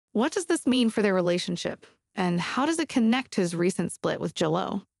What does this mean for their relationship? And how does it connect to his recent split with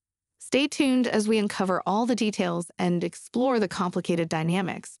J.Lo? Stay tuned as we uncover all the details and explore the complicated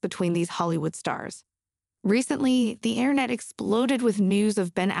dynamics between these Hollywood stars. Recently, the internet exploded with news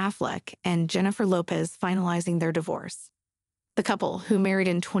of Ben Affleck and Jennifer Lopez finalizing their divorce. The couple, who married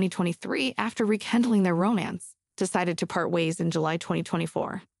in 2023 after rekindling their romance, decided to part ways in July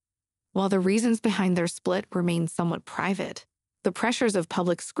 2024. While the reasons behind their split remain somewhat private, the pressures of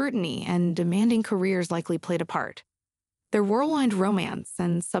public scrutiny and demanding careers likely played a part. Their whirlwind romance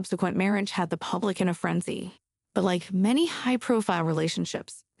and subsequent marriage had the public in a frenzy, but like many high-profile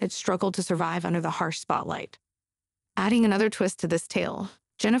relationships, it struggled to survive under the harsh spotlight. Adding another twist to this tale,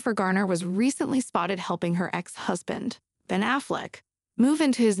 Jennifer Garner was recently spotted helping her ex-husband, Ben Affleck, move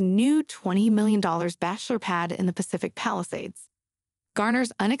into his new $20 million bachelor pad in the Pacific Palisades.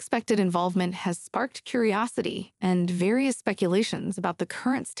 Garner's unexpected involvement has sparked curiosity and various speculations about the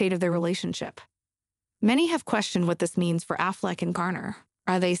current state of their relationship. Many have questioned what this means for Affleck and Garner.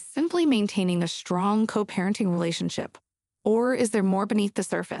 Are they simply maintaining a strong co-parenting relationship, or is there more beneath the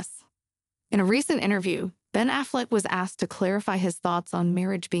surface? In a recent interview, Ben Affleck was asked to clarify his thoughts on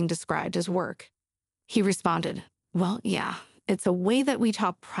marriage being described as work. He responded, "Well, yeah, it's a way that we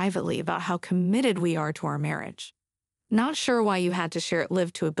talk privately about how committed we are to our marriage. Not sure why you had to share it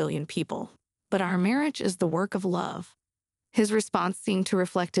live to a billion people, but our marriage is the work of love." His response seemed to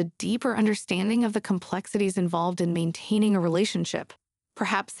reflect a deeper understanding of the complexities involved in maintaining a relationship,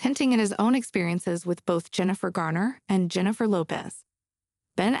 perhaps hinting at his own experiences with both Jennifer Garner and Jennifer Lopez.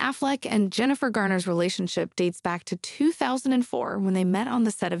 Ben Affleck and Jennifer Garner's relationship dates back to 2004 when they met on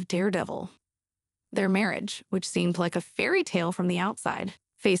the set of Daredevil. Their marriage, which seemed like a fairy tale from the outside,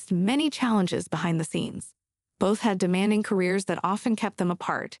 faced many challenges behind the scenes. Both had demanding careers that often kept them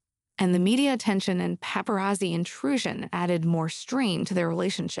apart, and the media attention and paparazzi intrusion added more strain to their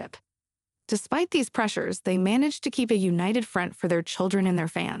relationship. Despite these pressures, they managed to keep a united front for their children and their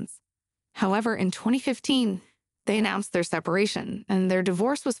fans. However, in 2015, they announced their separation, and their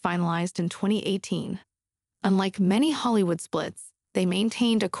divorce was finalized in 2018. Unlike many Hollywood splits, they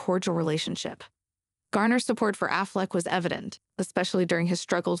maintained a cordial relationship. Garner's support for Affleck was evident, especially during his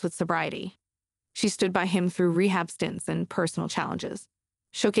struggles with sobriety. She stood by him through rehab stints and personal challenges,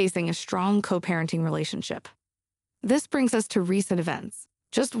 showcasing a strong co-parenting relationship. This brings us to recent events.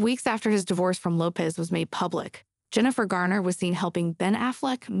 Just weeks after his divorce from Lopez was made public, Jennifer Garner was seen helping Ben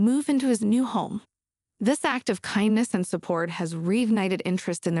Affleck move into his new home. This act of kindness and support has reignited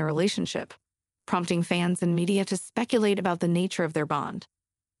interest in their relationship, prompting fans and media to speculate about the nature of their bond.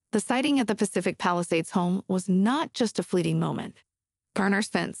 The sighting at the Pacific Palisades home was not just a fleeting moment. Garner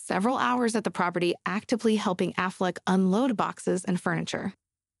spent several hours at the property actively helping Affleck unload boxes and furniture.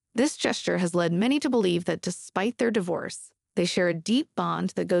 This gesture has led many to believe that despite their divorce, they share a deep bond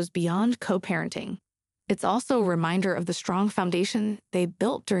that goes beyond co-parenting. It's also a reminder of the strong foundation they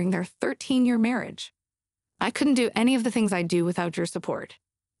built during their 13-year marriage. "I couldn't do any of the things I do without your support.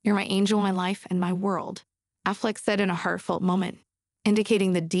 You're my angel in my life and my world," Affleck said in a heartfelt moment,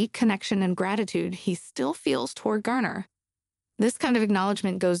 indicating the deep connection and gratitude he still feels toward Garner. This kind of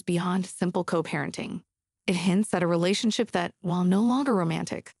acknowledgement goes beyond simple co-parenting. It hints at a relationship that, while no longer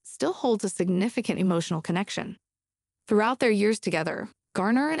romantic, still holds a significant emotional connection. Throughout their years together,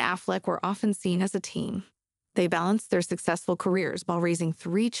 Garner and Affleck were often seen as a team. They balanced their successful careers while raising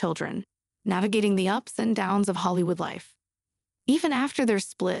 3 children, navigating the ups and downs of Hollywood life. Even after their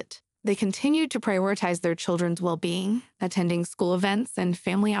split, they continued to prioritize their children's well-being, attending school events and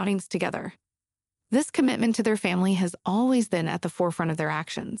family outings together. This commitment to their family has always been at the forefront of their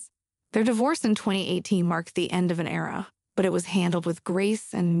actions. Their divorce in 2018 marked the end of an era, but it was handled with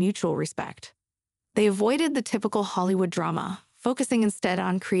grace and mutual respect. They avoided the typical Hollywood drama, focusing instead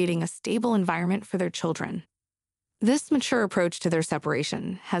on creating a stable environment for their children. This mature approach to their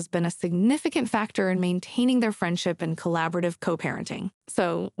separation has been a significant factor in maintaining their friendship and collaborative co-parenting.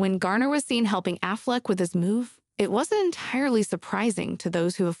 So, when Garner was seen helping Affleck with his move, it wasn't entirely surprising to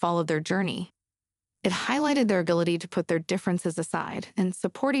those who have followed their journey. It highlighted their ability to put their differences aside and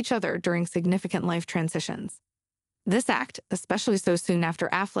support each other during significant life transitions. This act, especially so soon after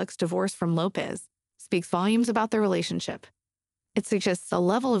Affleck's divorce from Lopez, speaks volumes about their relationship. It suggests a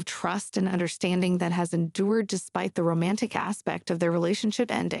level of trust and understanding that has endured despite the romantic aspect of their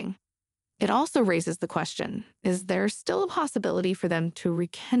relationship ending. It also raises the question, is there still a possibility for them to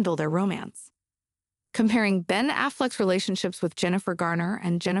rekindle their romance? Comparing Ben Affleck's relationships with Jennifer Garner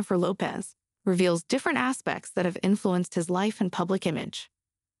and Jennifer Lopez reveals different aspects that have influenced his life and public image.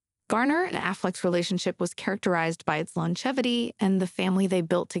 Garner and Affleck's relationship was characterized by its longevity and the family they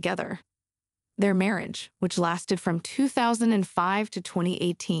built together. Their marriage, which lasted from 2005 to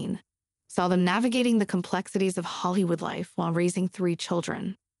 2018, saw them navigating the complexities of Hollywood life while raising 3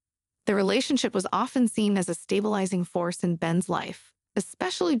 children. The relationship was often seen as a stabilizing force in Ben's life,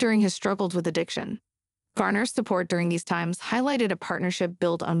 especially during his struggles with addiction. Garner's support during these times highlighted a partnership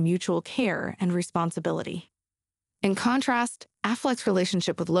built on mutual care and responsibility. In contrast, Affleck's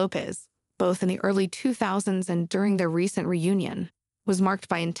relationship with Lopez, both in the early 2000s and during their recent reunion, was marked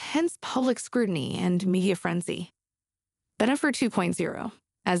by intense public scrutiny and media frenzy. Jennifer 2.0,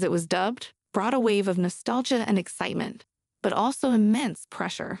 as it was dubbed, brought a wave of nostalgia and excitement, but also immense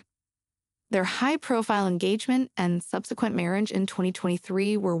pressure. Their high-profile engagement and subsequent marriage in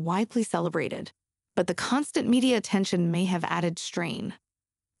 2023 were widely celebrated, but the constant media attention may have added strain.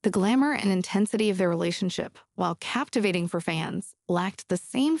 The glamour and intensity of their relationship, while captivating for fans, lacked the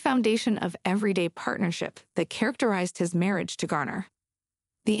same foundation of everyday partnership that characterized his marriage to Garner.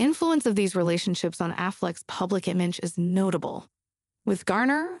 The influence of these relationships on Affleck's public image is notable. With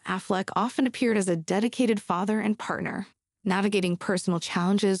Garner, Affleck often appeared as a dedicated father and partner, navigating personal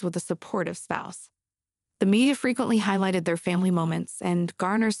challenges with a supportive spouse. The media frequently highlighted their family moments and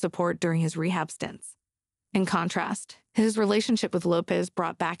Garner's support during his rehab stints. In contrast, his relationship with Lopez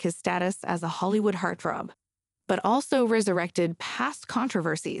brought back his status as a Hollywood heartthrob, but also resurrected past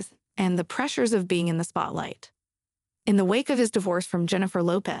controversies and the pressures of being in the spotlight. In the wake of his divorce from Jennifer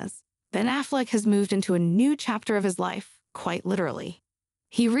Lopez, Ben Affleck has moved into a new chapter of his life, quite literally.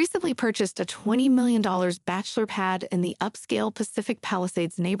 He recently purchased a $20 million bachelor pad in the upscale Pacific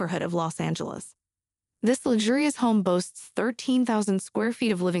Palisades neighborhood of Los Angeles. This luxurious home boasts 13,000 square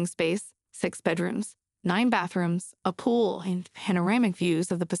feet of living space, 6 bedrooms, 9 bathrooms, a pool, and panoramic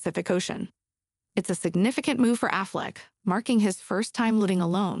views of the Pacific Ocean. It's a significant move for Affleck, marking his first time living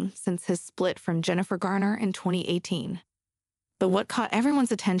alone since his split from Jennifer Garner in 2018. But what caught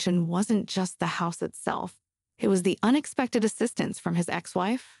everyone's attention wasn't just the house itself. It was the unexpected assistance from his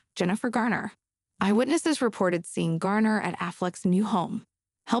ex-wife, Jennifer Garner. Eyewitnesses reported seeing Garner at Affleck's new home,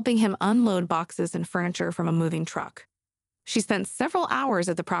 helping him unload boxes and furniture from a moving truck. She spent several hours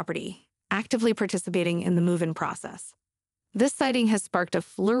at the property, actively participating in the move-in process. This sighting has sparked a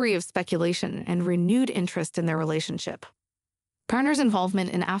flurry of speculation and renewed interest in their relationship. Garner's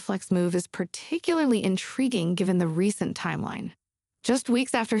involvement in Affleck's move is particularly intriguing given the recent timeline. Just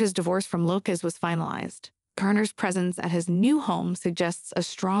weeks after his divorce from Lopez was finalized, Garner's presence at his new home suggests a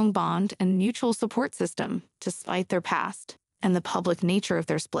strong bond and mutual support system, despite their past and the public nature of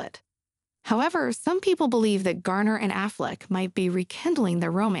their split. However, some people believe that Garner and Affleck might be rekindling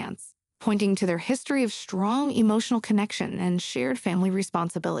their romance, pointing to their history of strong emotional connection and shared family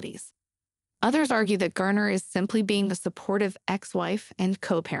responsibilities. Others argue that Garner is simply being the supportive ex-wife and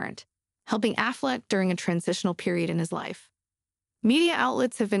co-parent, helping Affleck during a transitional period in his life. Media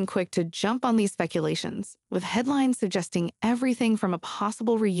outlets have been quick to jump on these speculations, with headlines suggesting everything from a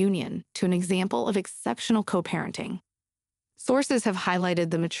possible reunion to an example of exceptional co-parenting. Sources have highlighted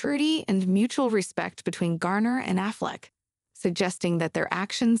the maturity and mutual respect between Garner and Affleck, suggesting that their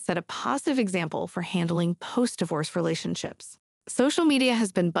actions set a positive example for handling post-divorce relationships. Social media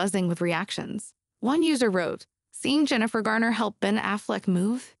has been buzzing with reactions. One user wrote, "Seeing Jennifer Garner help Ben Affleck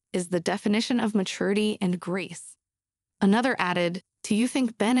move is the definition of maturity and grace." Another added, "Do you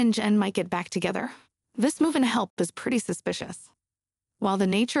think Ben and Jen might get back together? This move and help is pretty suspicious." While the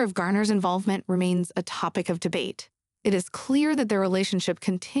nature of Garner's involvement remains a topic of debate, it is clear that their relationship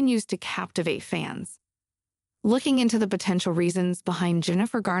continues to captivate fans. Looking into the potential reasons behind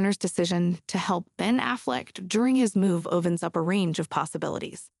Jennifer Garner's decision to help Ben Affleck during his move opens up a range of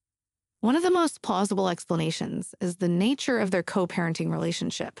possibilities. One of the most plausible explanations is the nature of their co-parenting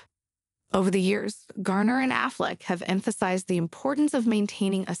relationship. Over the years, Garner and Affleck have emphasized the importance of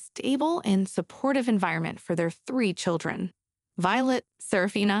maintaining a stable and supportive environment for their 3 children, Violet,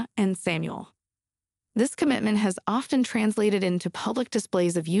 Serafina, and Samuel. This commitment has often translated into public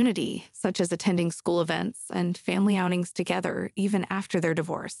displays of unity, such as attending school events and family outings together even after their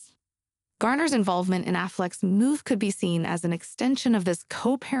divorce. Garner's involvement in Affleck's move could be seen as an extension of this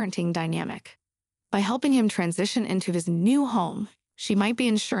co-parenting dynamic. By helping him transition into his new home, she might be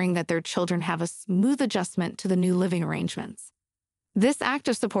ensuring that their children have a smooth adjustment to the new living arrangements. This act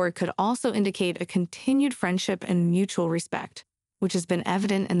of support could also indicate a continued friendship and mutual respect, which has been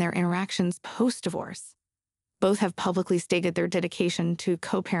evident in their interactions post-divorce. Both have publicly stated their dedication to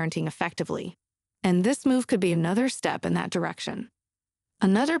co-parenting effectively, and this move could be another step in that direction.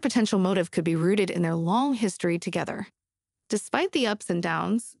 Another potential motive could be rooted in their long history together. Despite the ups and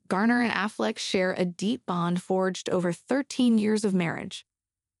downs, Garner and Affleck share a deep bond forged over 13 years of marriage.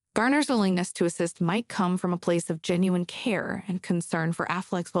 Garner's willingness to assist might come from a place of genuine care and concern for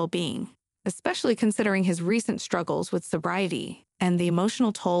Affleck's well-being, especially considering his recent struggles with sobriety and the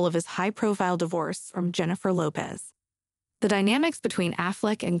emotional toll of his high-profile divorce from Jennifer Lopez. The dynamics between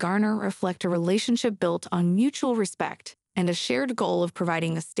Affleck and Garner reflect a relationship built on mutual respect and a shared goal of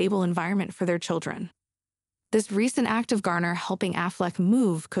providing a stable environment for their children. This recent act of Garner helping Affleck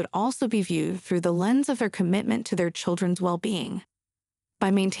move could also be viewed through the lens of their commitment to their children's well-being.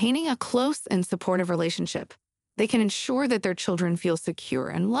 By maintaining a close and supportive relationship, they can ensure that their children feel secure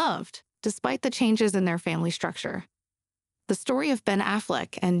and loved, despite the changes in their family structure. The story of Ben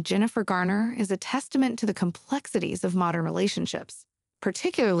Affleck and Jennifer Garner is a testament to the complexities of modern relationships,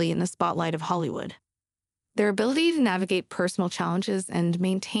 particularly in the spotlight of Hollywood. Their ability to navigate personal challenges and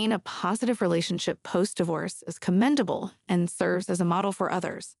maintain a positive relationship post-divorce is commendable and serves as a model for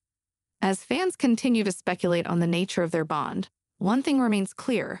others. As fans continue to speculate on the nature of their bond, one thing remains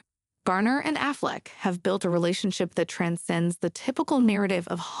clear: Garner and Affleck have built a relationship that transcends the typical narrative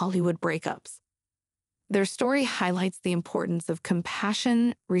of Hollywood breakups. Their story highlights the importance of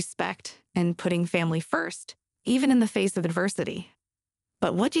compassion, respect, and putting family first, even in the face of adversity.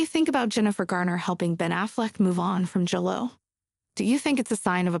 But what do you think about Jennifer Garner helping Ben Affleck move on from J.Lo? Do you think it's a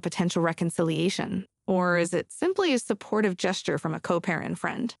sign of a potential reconciliation, or is it simply a supportive gesture from a co-parent and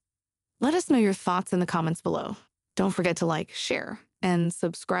friend? Let us know your thoughts in the comments below. Don't forget to like, share, and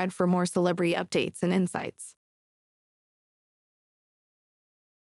subscribe for more celebrity updates and insights.